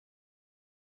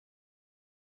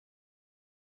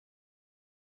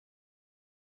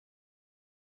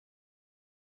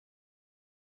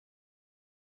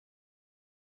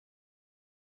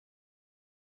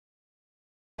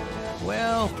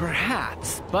Well,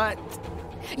 perhaps, but...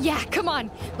 Yeah, come on.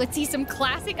 Let's see some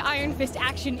classic Iron Fist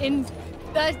action in...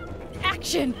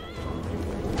 action!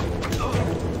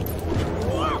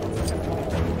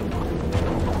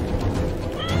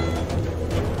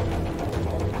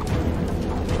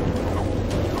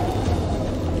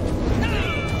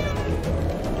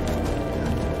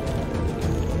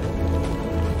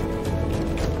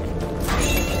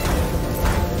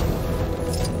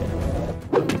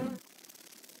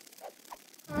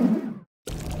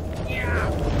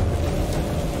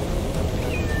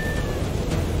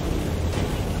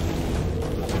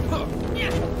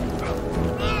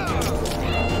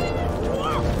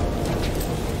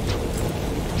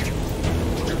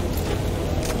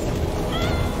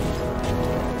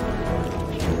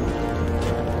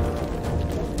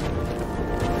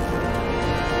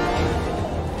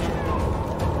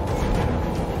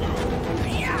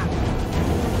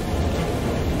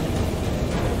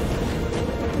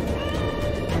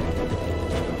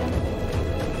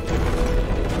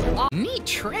 Neat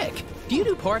trick. Do you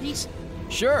do parties?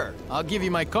 Sure. I'll give you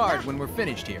my card when we're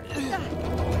finished here.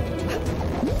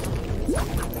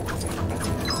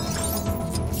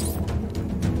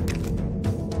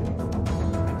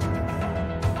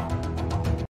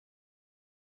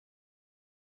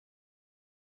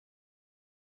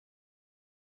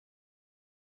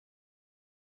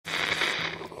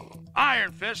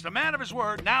 Iron Fist, a man of his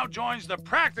word, now joins the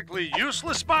practically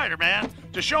useless Spider-Man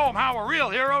to show him how a real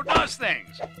hero does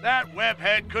things. That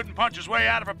webhead couldn't punch his way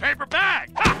out of a paper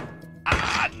bag.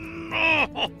 Ha!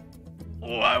 No!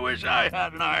 Oh, I wish I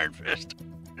had an Iron Fist.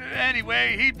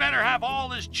 Anyway, he'd better have all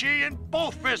his chi and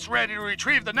both fists ready to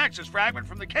retrieve the Nexus fragment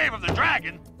from the Cave of the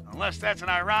Dragon. Unless that's an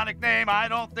ironic name, I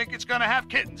don't think it's gonna have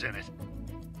kittens in it.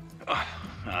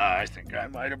 I think I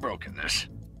might have broken this.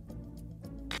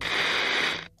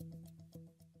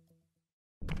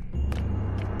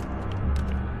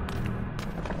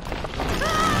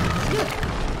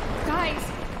 Guys,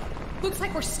 looks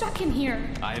like we're stuck in here.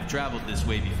 I have traveled this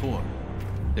way before.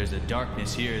 There's a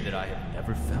darkness here that I have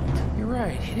never felt. You're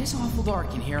right. It is awful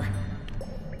dark in here.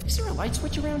 Is there a light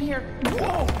switch around here?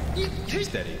 Whoa!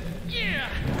 Steady. Yeah!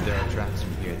 There are traps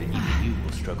from here that even you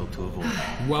will struggle to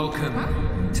avoid.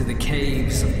 Welcome to the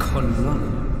caves of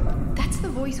Kunlun. That's the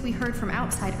voice we heard from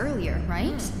outside earlier,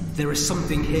 right? There is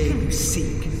something here you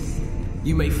seek.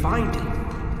 You may find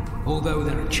it, although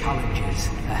there are challenges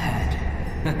ahead.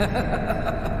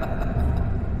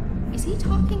 Is he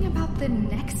talking about the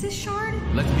Nexus Shard?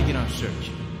 Let's begin our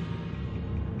search.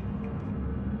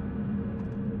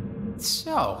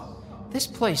 So, this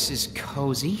place is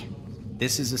cozy.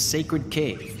 This is a sacred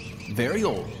cave. Very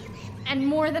old. And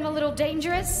more than a little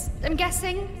dangerous, I'm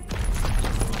guessing?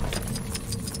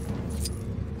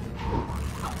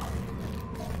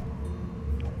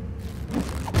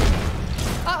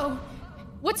 Uh-oh.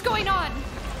 What's going on?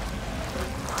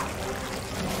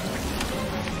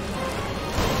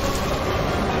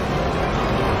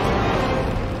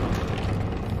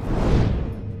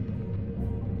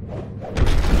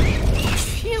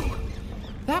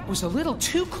 That was a little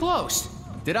too close.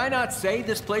 Did I not say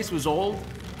this place was old?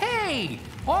 Hey!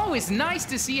 Always nice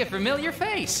to see a familiar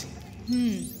face.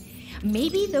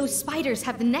 Maybe those spiders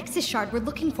have the Nexus Shard we're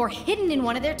looking for hidden in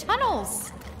one of their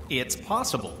tunnels. It's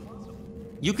possible.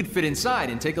 You could fit inside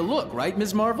and take a look, right,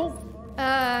 Ms. Marvel?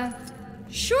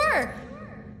 Sure.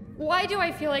 Why do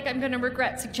I feel like I'm gonna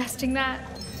regret suggesting that?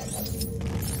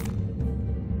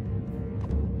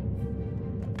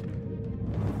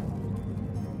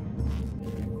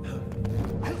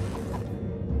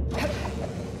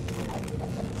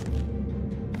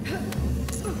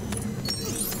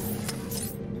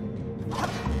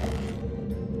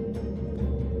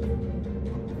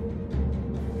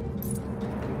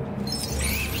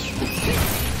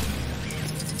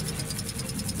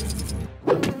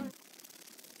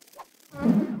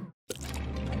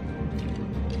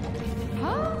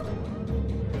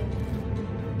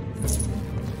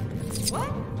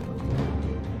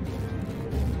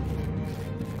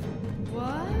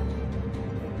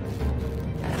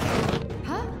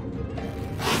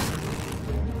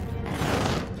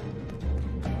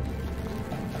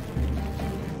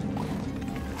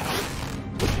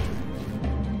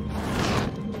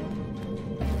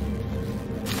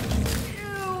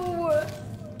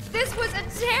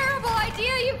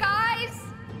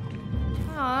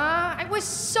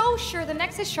 Sure, the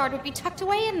Nexus Shard would be tucked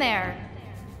away in there.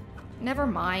 Never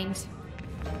mind.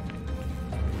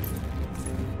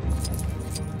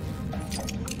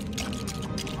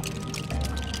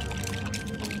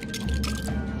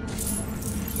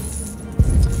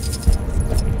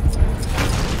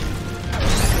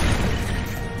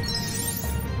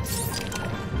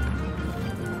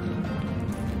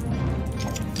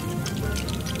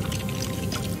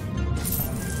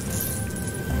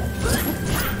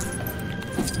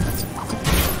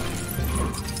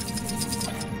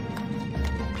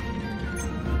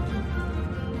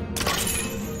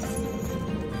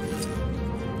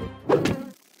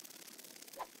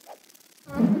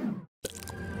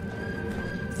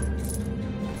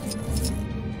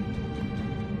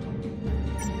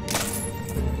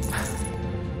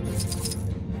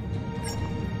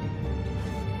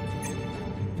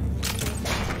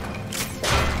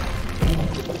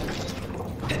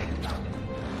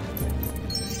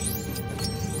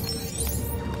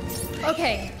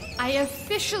 Okay, I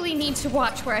officially need to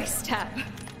watch where I step.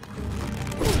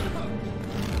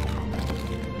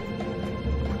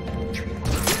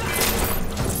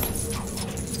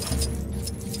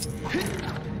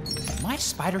 My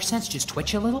spider sense just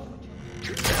twitch a little?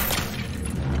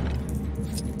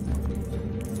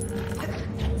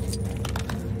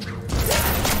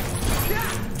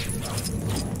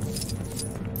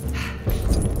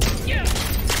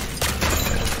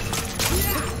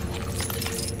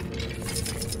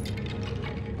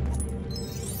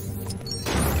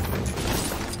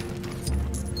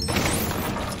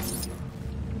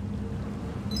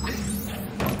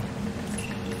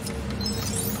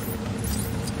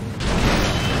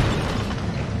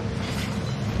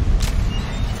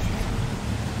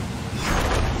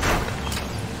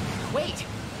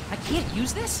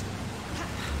 Use this?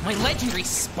 My legendary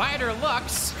spider luck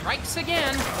strikes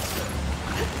again.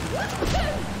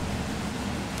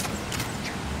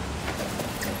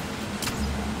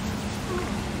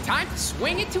 Time to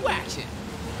swing it to action.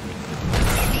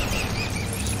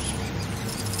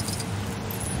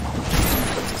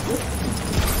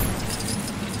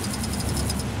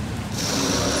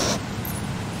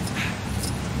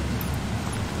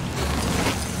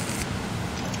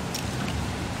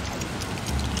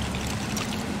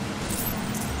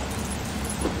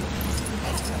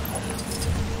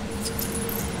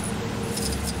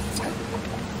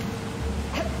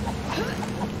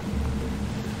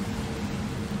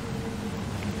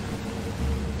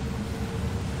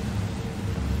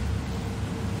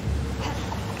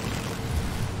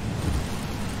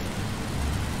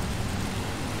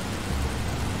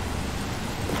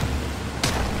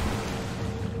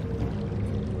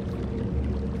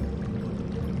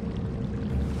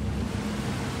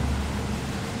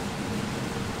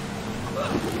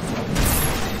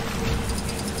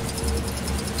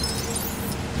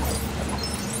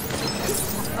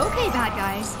 Okay, bad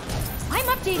guys. I'm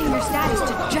updating your status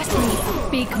to just a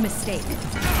big mistake.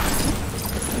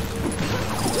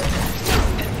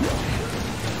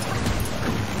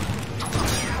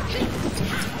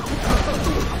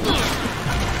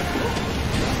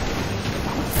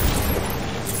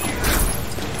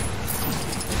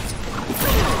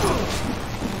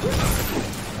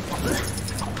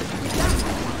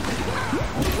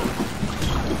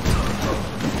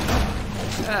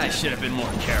 I should have been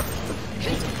more careful.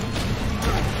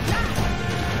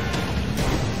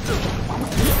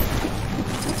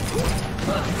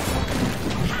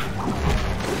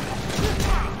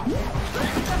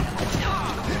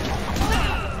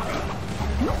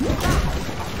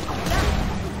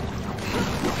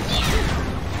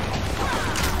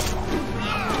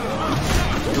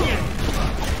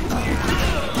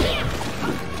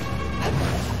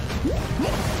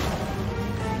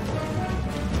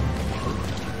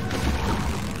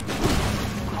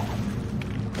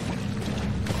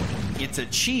 It's a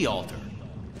chi altar.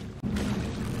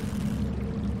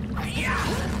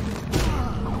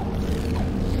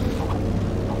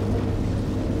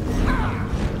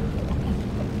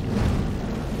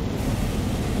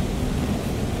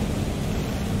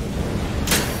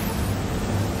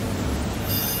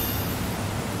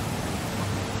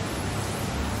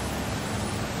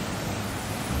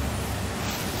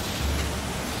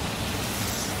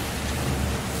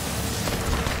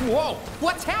 Whoa,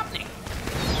 what's happening?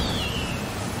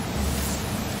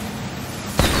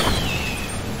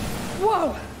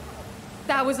 Whoa!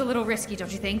 That was a little risky,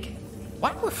 don't you think?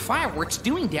 What were fireworks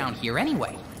doing down here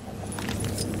anyway?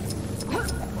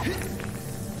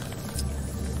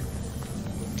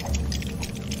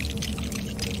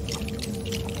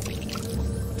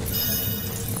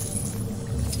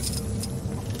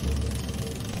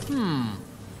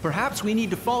 Perhaps we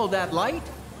need to follow that light?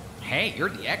 Hey, you're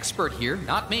the expert here,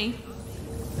 not me.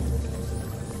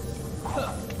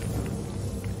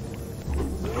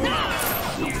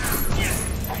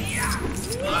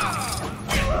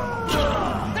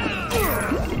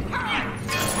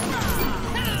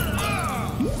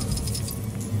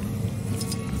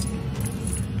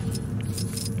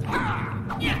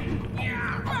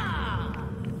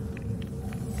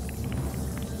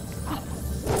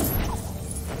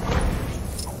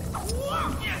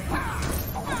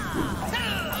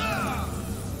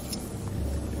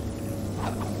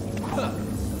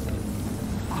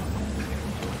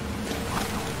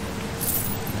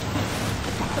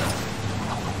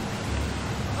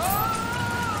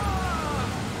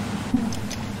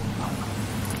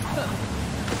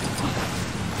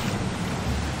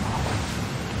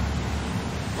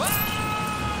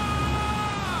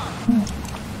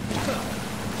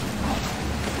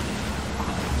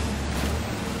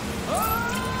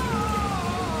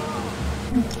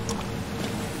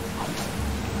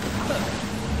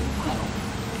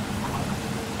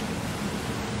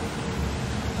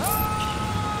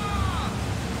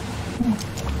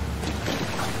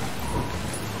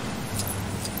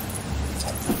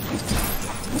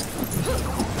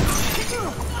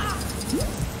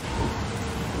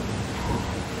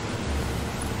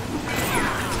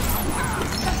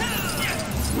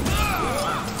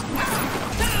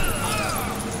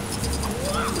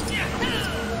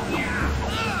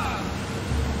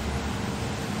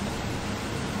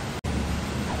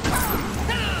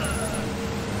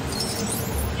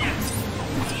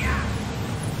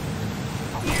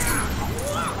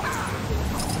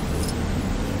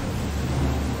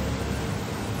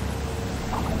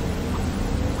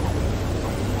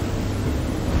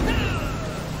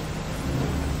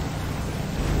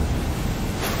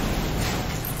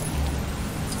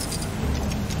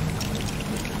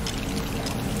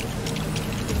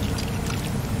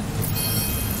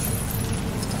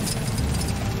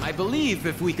 believe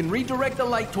if we can redirect the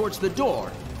light towards the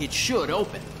door, it should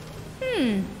open.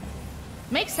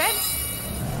 Makes sense.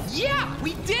 Yeah,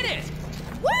 we did it!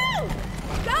 Woo!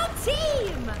 Go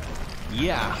team!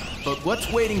 Yeah, but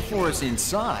what's waiting for us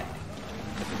inside?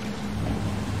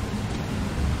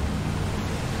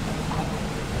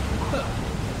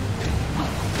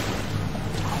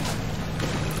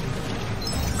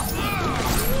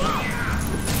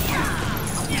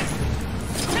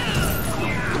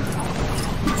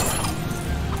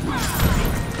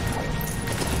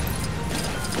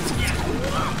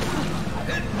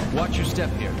 Watch your step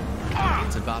here.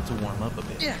 It's about to warm up a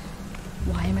bit.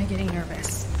 Why am I getting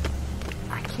nervous?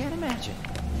 I can't imagine.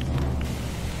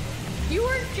 You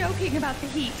weren't joking about the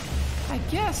heat. I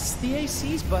guess the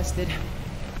AC's busted.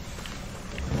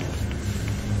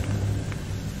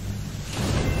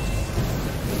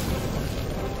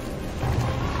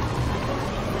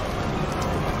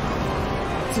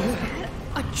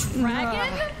 A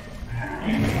dragon?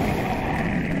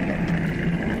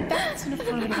 That's an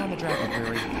affirmative on the dragon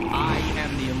theory. I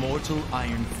am the immortal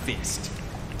Iron Fist.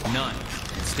 None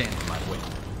can stand in my way.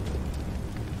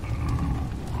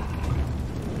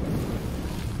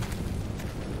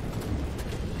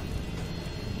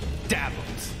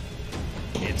 Davos.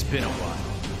 It's been a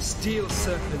while. Steel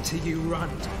Serpent to you,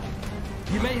 Rand.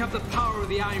 You may have the power of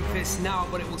the Iron Fist now,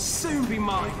 but it will soon be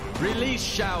mine. Release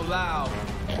Shao Lao.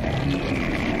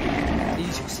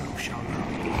 Ease yourself, Shao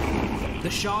Lao. The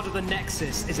Shard of the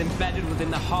Nexus is embedded within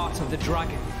the heart of the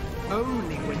dragon.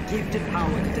 Only when gifted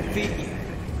power to defeat you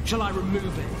shall I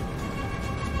remove it.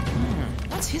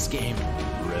 That's his game.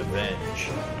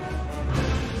 Revenge.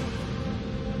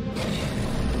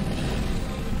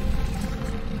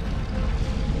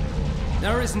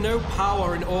 There is no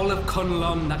power in all of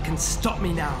Kunlun that can stop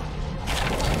me now.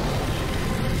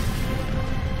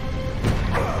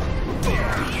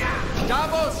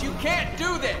 Davos, you can't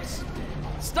do this!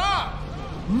 Stop!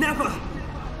 Never!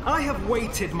 I have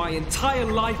waited my entire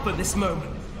life for this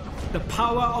moment. The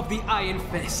power of the Iron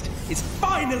Fist is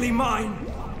finally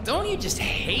mine! Don't you just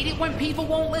hate it when people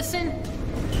won't listen?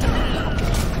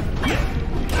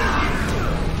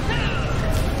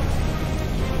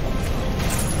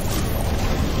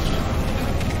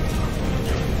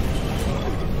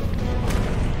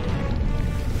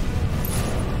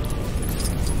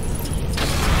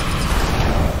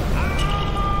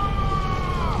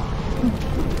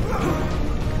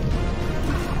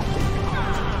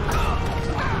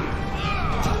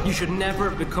 You should never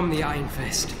have become the Iron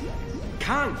Fist.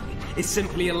 Kang is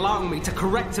simply allowing me to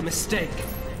correct a mistake.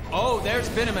 Oh, there's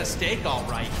been a mistake, all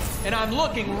right. And I'm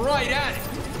looking right at it.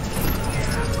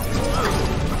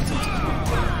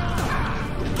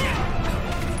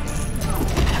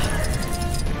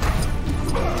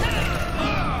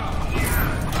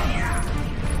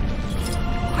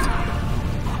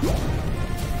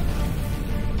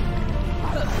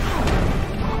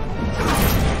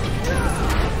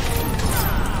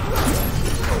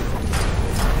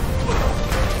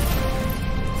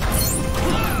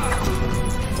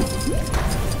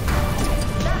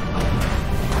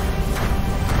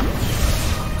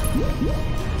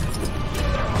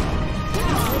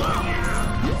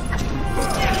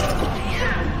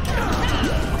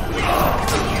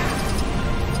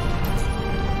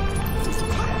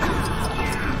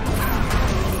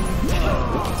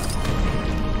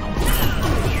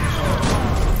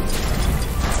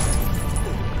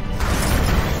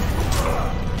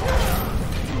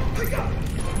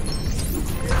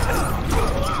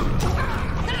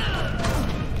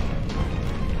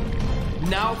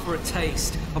 Now for a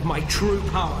taste of my true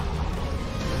power.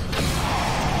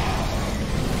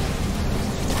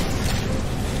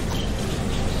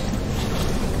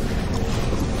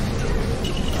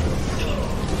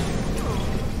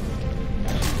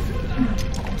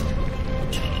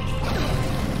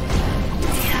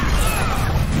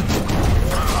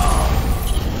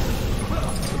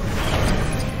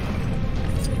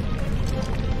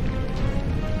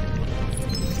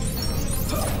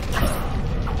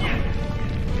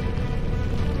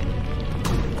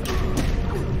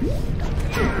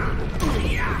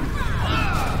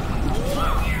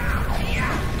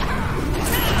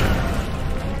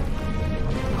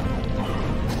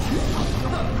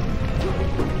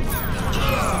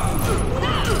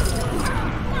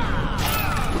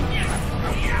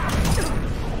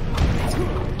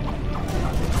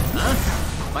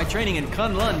 My training in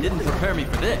Kunlun didn't prepare me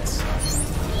for this.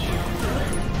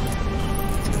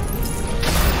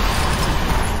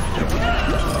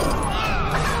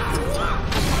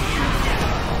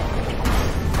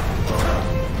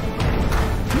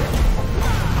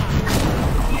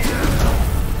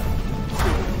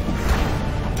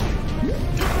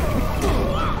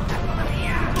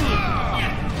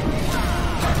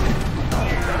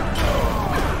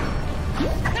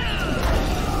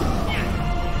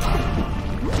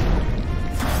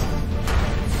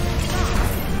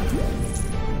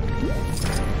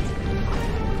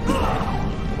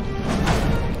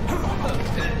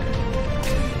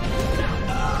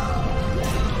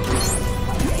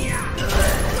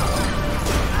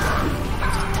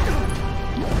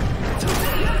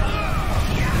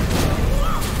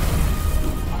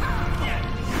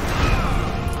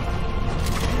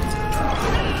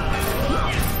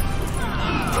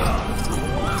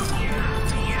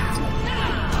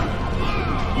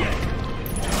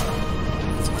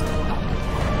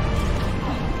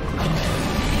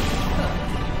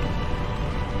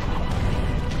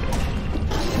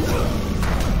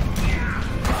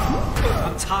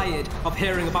 tired of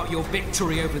hearing about your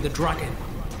victory over the dragon.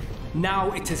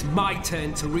 Now it is my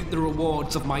turn to reap the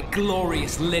rewards of my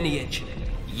glorious lineage.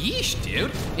 Yeesh,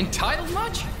 dude. Entitled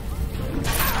much?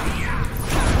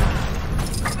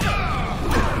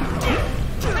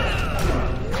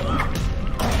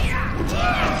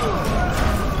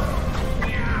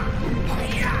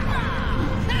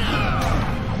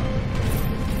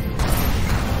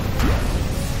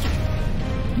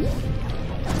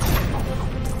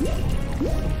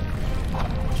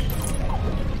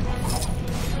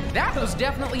 That was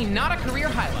definitely not a career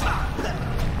highlight.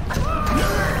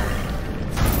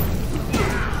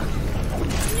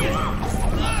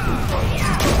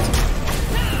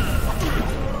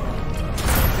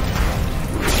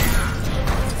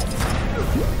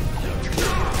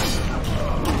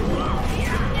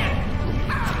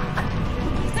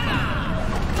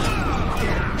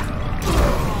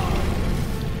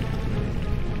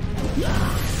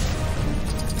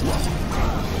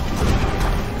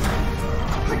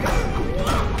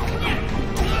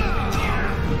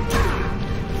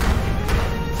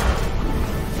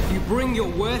 Bring your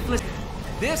worthless...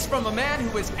 This from a man who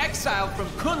was exiled from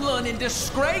Kunlun in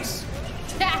disgrace?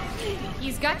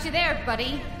 He's got you there,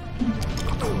 buddy.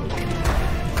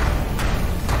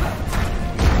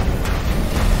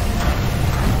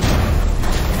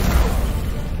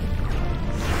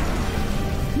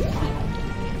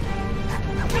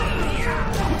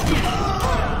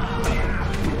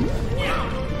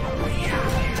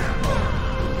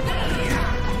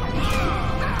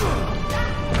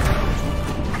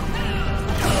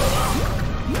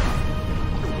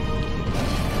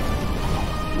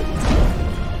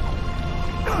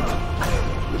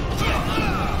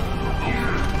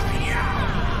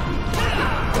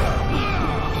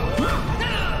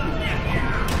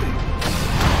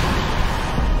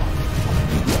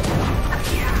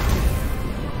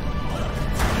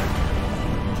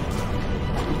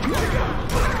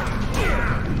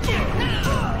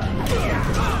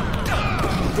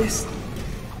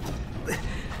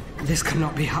 This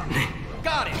cannot be happening.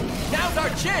 Got it! Now's our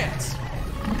chance!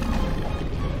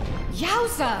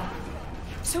 Yowza!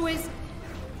 So is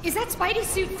that Spidey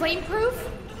suit flameproof?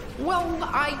 Well,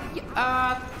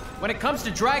 when it comes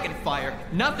to dragon fire,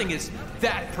 nothing is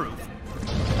that proof.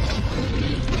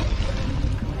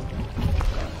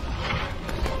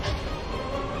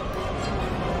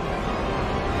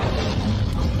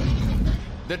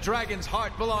 The dragon's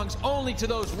heart belongs only to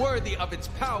those worthy of its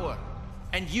power.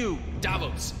 And you,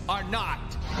 Davos, are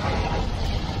not.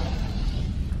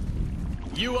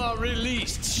 You are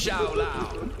released, Shao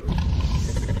Lao.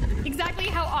 Exactly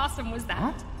how awesome was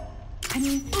that? I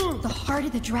mean, the heart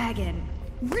of the dragon.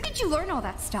 Where did you learn all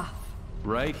that stuff?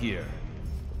 Right here.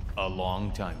 A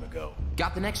long time ago.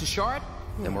 Got the Nexus Shard?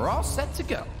 Then we're all set to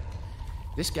go.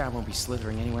 This guy won't be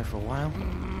slithering anywhere for a while.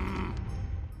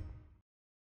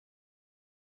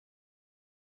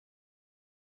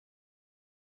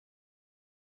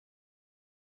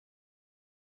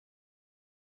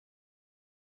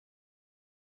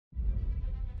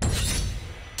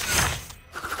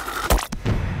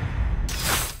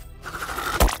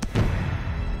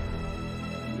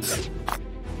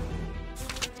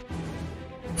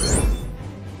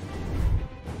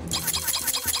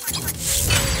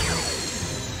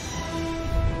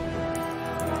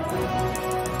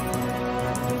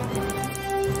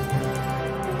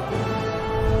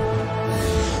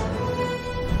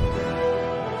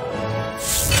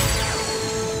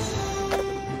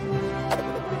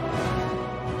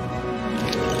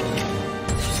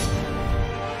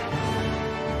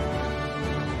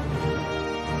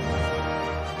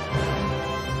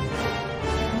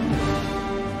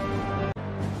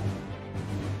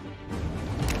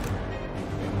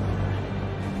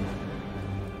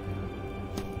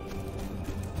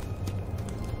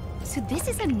 So this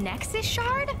is a Nexus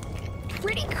Shard?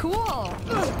 Pretty cool.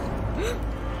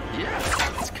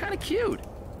 Yeah, it's kind of cute.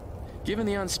 Given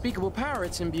the unspeakable power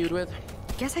it's imbued with.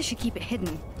 Guess I should keep it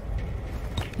hidden.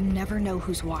 You never know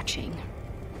who's watching.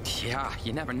 Yeah,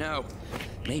 you never know.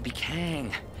 Maybe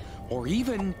Kang. Or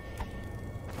even...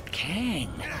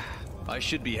 Kang. I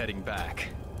should be heading back.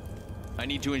 I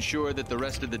need to ensure that the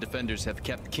rest of the defenders have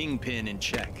kept Kingpin in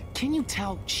check. Can you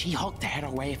tell She-Hulk to head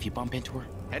away if you bump into her?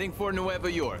 Heading for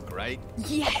Nueva York, right?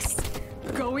 Yes!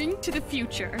 Going to the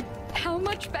future. How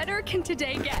much better can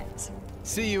today get?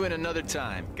 See you in another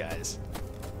time, guys.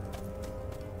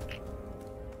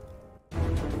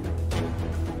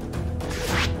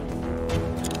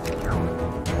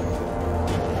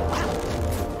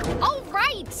 All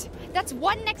right! That's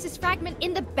one Nexus fragment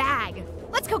in the bag.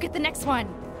 Let's go get the next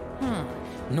one.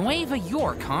 Nueva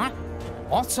York, huh?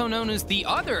 also known as the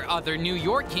other New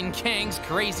York in Kang's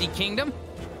crazy kingdom.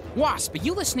 Wasp, are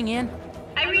you listening in?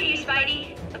 I read you,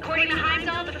 Spidey. According to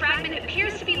Heimdall, the fragment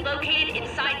appears to be located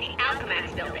inside the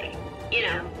Alchemax building. You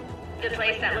know, the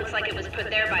place that looks like it was put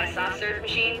there by a soft serve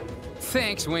machine.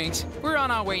 Thanks, Winks. We're on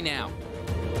our way now.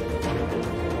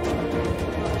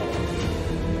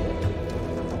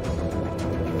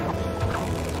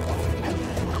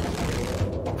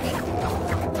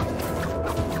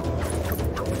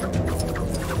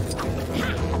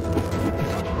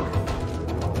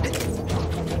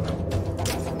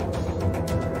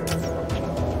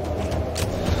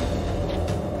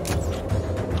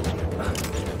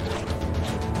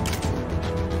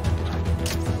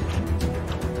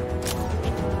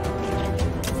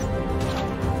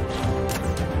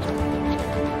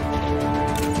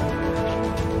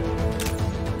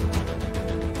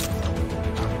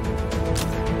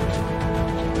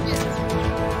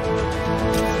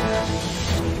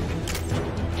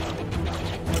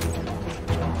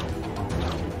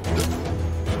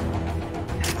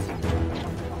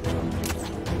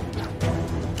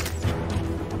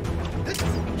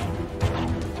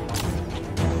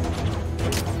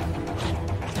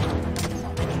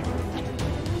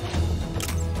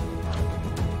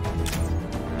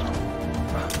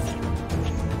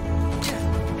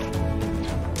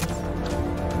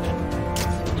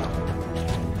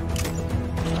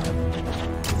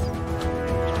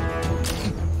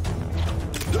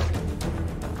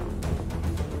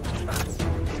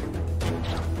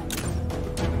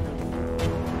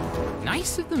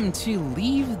 Nice of them to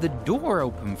leave the door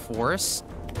open for us.